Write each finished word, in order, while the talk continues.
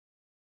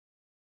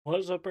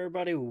What's up,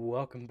 everybody?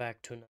 Welcome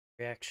back to another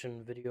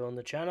reaction video on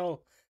the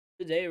channel.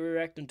 Today we're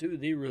reacting to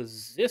The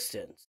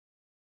Resistance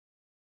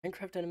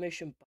Minecraft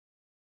animation.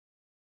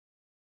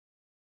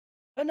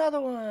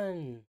 Another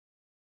one!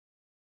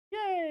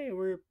 Yay!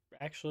 We're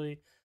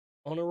actually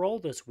on a roll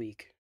this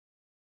week.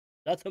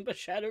 Nothing but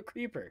Shadow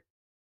Creeper.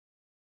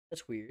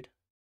 That's weird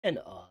and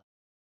odd.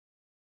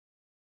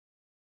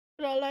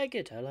 But I like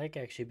it. I like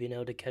actually being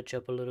able to catch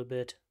up a little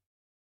bit.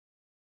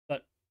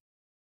 But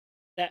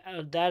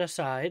that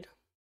aside,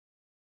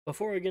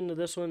 before we get into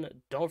this one,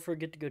 don't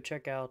forget to go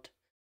check out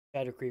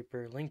Shadow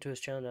Creeper. Link to his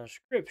channel in the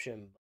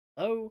description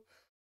below.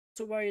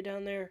 So while you're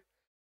down there,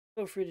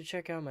 feel free to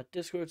check out my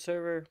Discord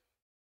server,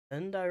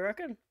 and I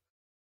reckon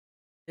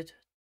it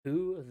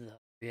to the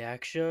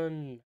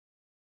reaction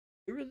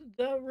to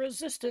the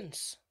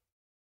resistance.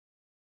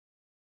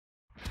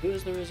 Who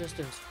is the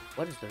resistance?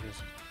 What is the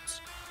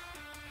resistance?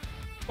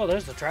 Oh,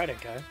 there's the Trident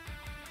guy.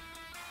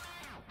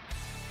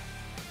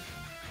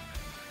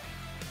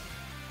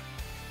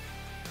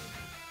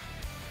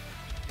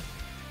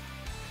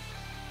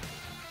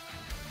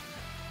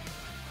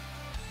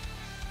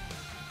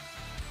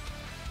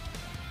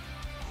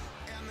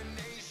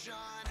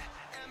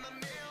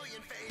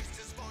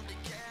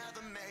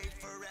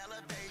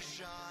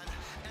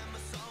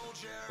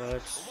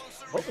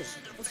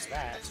 What's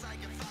that?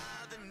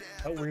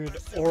 That weird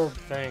orb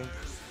thing.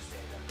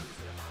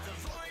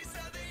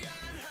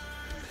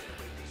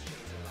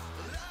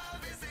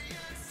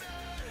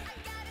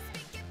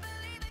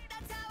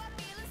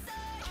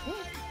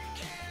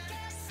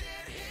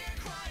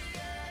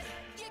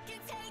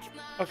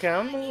 Okay,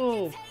 I'm a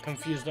little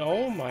confused.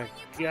 Oh my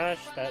gosh,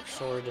 that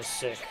sword is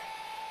sick.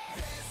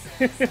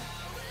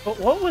 But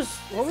what was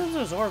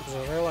those orbs?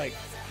 Were they like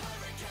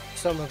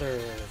some of their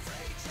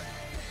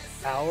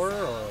power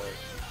or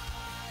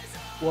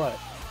what?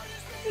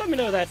 Let me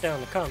know that down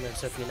in the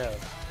comments if you know.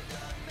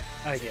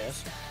 I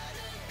guess.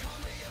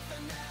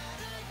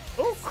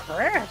 Oh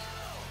crap!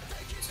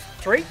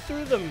 Straight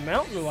through the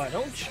mountain, why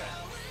don't you?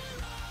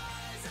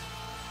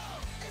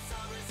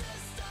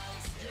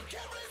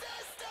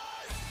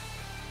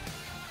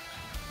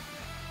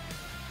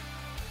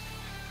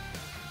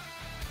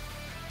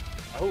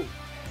 Oh.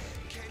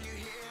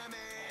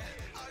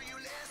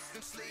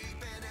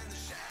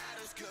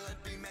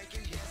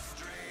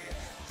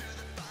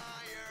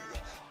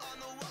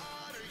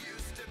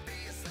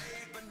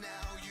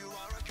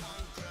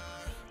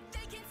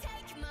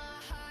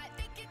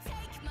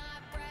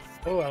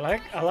 Oh,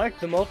 I like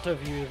the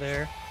multi-view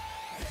there.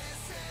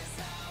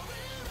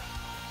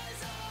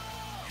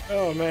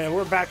 Oh man,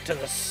 we're back to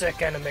the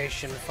sick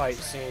animation fight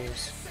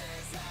scenes.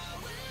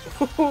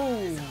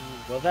 Ooh,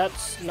 well,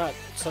 that's not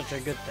such a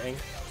good thing.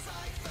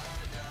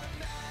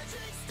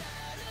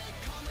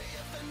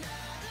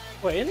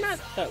 Wait,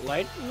 isn't that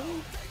light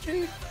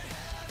dude?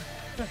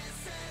 Huh,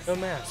 no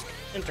mask.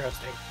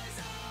 Interesting.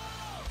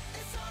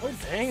 Oh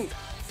dang.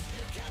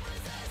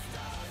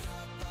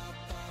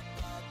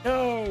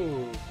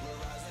 No!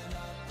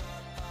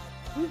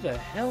 Who the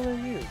hell are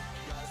you?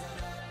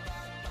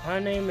 My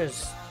name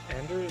is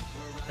Andrew.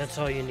 That's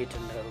all you need to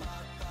know.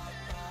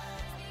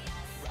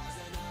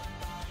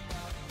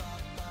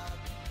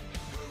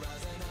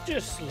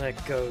 Just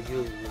let go,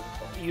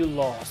 you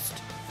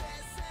lost.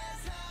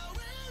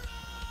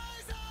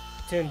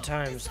 10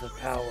 times the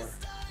power.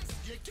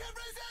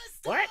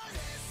 What?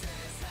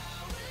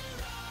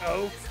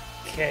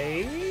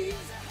 Okay.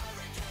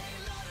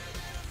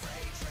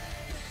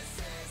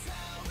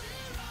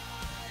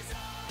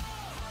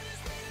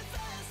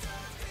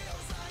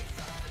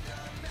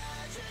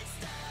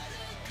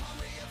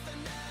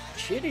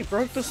 Shit, he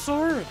broke the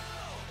sword.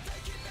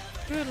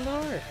 Good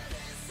lord.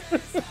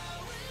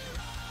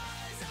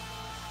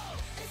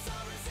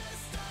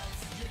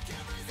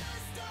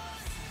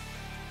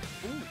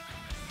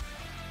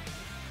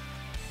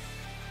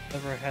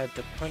 Never had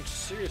to punch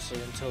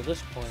seriously until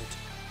this point.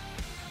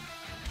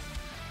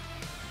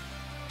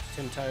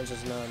 10 times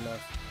is not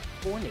enough.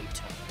 20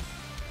 times.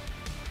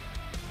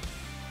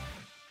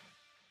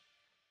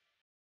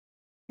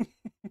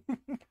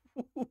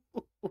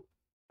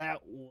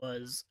 That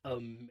was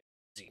amazing.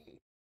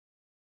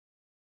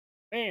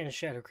 Man,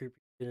 Shadow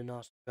Creeper did an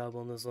awesome job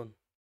on this one.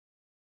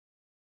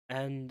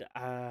 And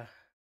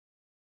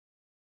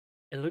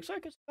it looks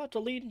like it's about to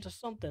lead into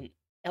something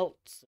else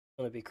that's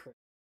gonna be crazy.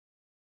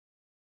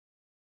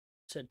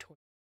 Said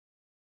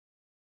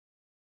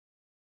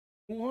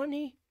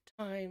 20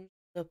 times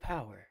the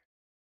power.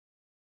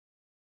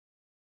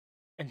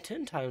 And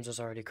 10 times is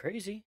already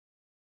crazy.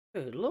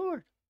 Good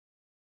lord.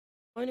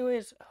 Well,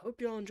 anyways, I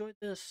hope y'all enjoyed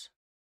this.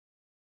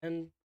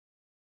 And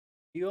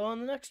see you all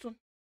on the next one.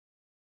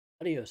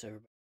 Adios,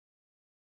 everybody.